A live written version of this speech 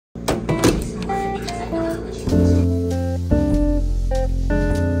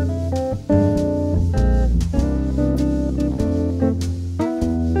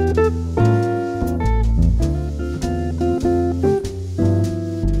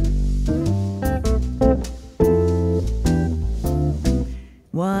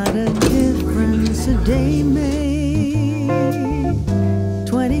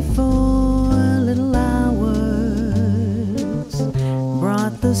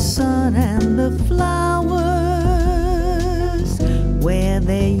sun and the flowers, where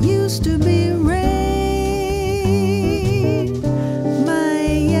there used to be rain. My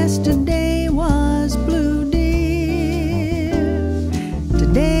yesterday was blue, dear.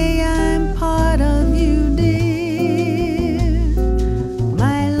 Today I'm part of you, dear.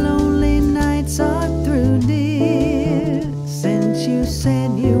 My lonely nights are through, dear, since you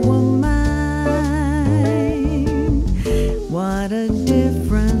said you were mine. What a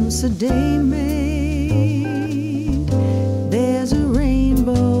difference a day made. There's a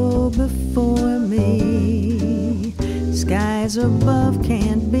rainbow before me. Skies above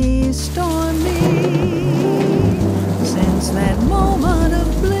can't be stormy. Since that moment of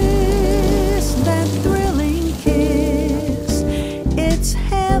bliss, that thrilling kiss, it's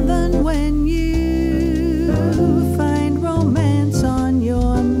heaven when you find romance on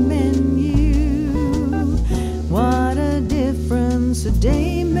your menu. What a difference a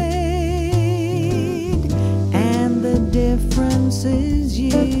day made, and the difference is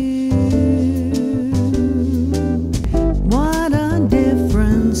you. What a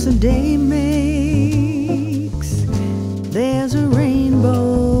difference a day makes. There's a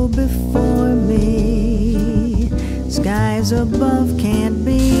rainbow before me. Skies above can't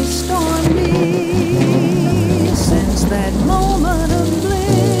be stormy. Since that moment of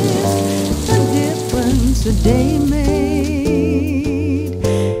bliss, the difference a day made,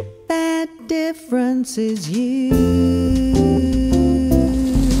 that difference is you.